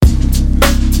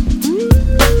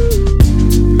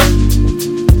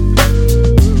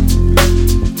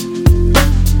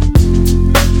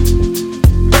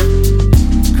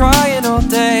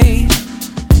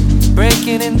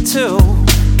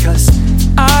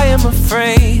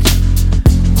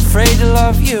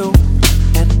love you,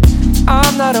 and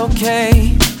I'm not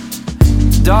okay.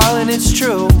 Darling, it's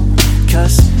true,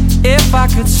 'cause if I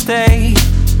could stay,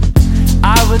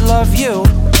 I would love you.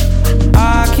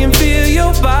 I can feel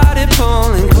your body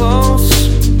pulling close,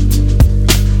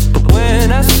 but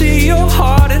when I see your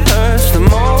heart, it hurts the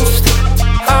most.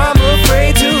 I'm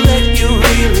afraid to let you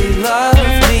really love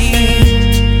me.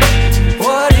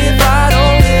 What if I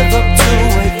don't live up to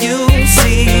what you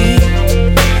see?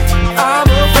 I'm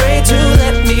afraid to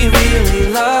let me really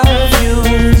love you.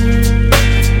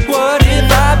 What if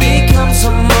I become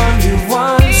someone you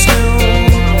once knew?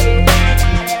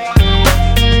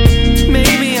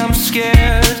 Maybe I'm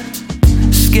scared,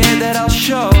 scared that I'll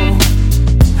show,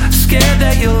 scared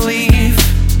that you'll leave,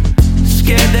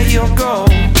 scared that you'll go.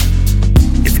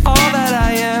 If all that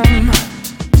I am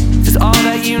is all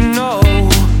that you know,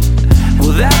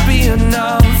 will that be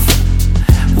enough?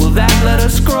 Will that let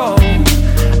us grow?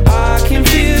 I can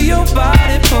feel your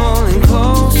body pulling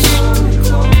close,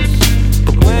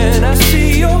 but when I see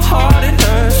your heart, it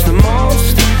hurts the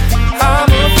most.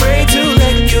 I'm afraid to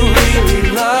let you really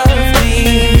love me.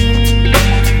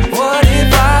 What if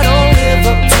I don't live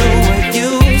up to what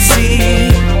you see?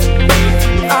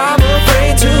 I'm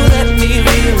afraid to let me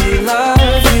really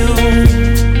love you.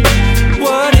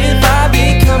 What if I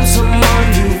become someone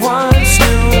you once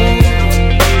knew?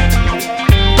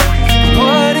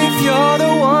 What if you're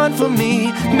the one for me?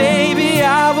 Maybe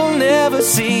I will never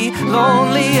see.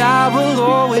 Lonely, I will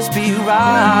always be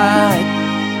right.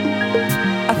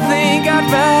 I think I'd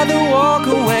rather walk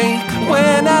away.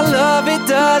 When I love, it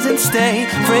doesn't stay.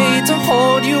 Afraid to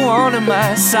hold you onto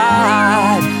my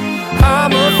side.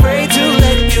 I'm afraid to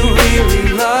let you really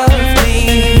love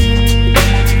me.